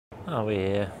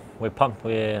We're pumped.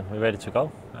 We're ready to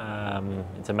go.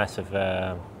 It's a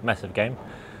massive game.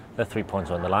 The 3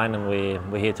 points on the line, and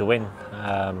we're here to win.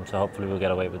 So hopefully we'll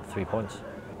get away with the 3 points.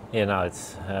 Yeah, no,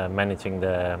 it's managing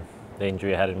the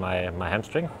injury I had in my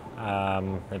hamstring.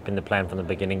 It's been the plan from the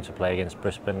beginning to play against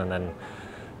Brisbane and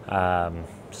then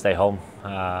stay home,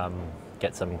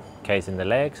 get some Ks in the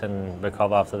legs and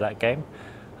recover after that game.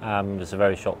 It's a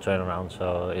very short turnaround,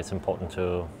 so it's important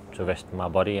to rest my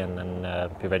body and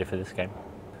be ready for this game.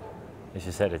 As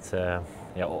you said, it's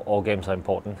all games are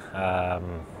important.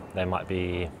 They might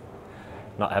be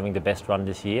not having the best run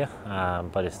this year,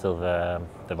 but it's still the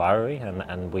rivalry,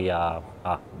 and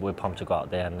we're pumped to go out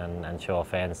there and show our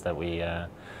fans that we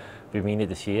mean it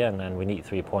this year, and we need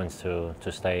 3 points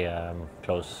to stay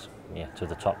close to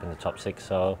the top in the top 6.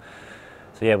 So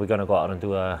yeah, we're going to go out and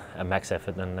do a max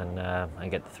effort and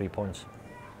get the 3 points.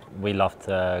 We loved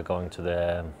going to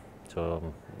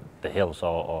the hills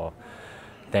or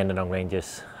Dandenong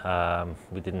Ranges.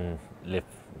 We didn't live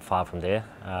far from there.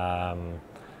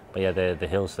 But yeah, the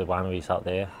hills, the wineries out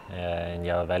there in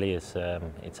Yarra Valley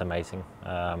it's amazing.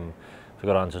 If we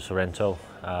go down to Sorrento,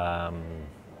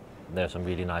 there are some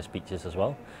really nice beaches as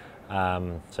well.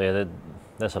 So yeah,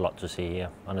 there's a lot to see here.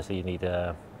 Honestly, you need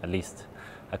at least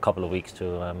a couple of weeks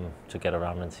to get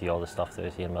around and see all the stuff that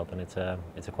is here in Melbourne. It's a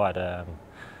quite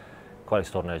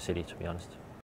extraordinary city, to be honest.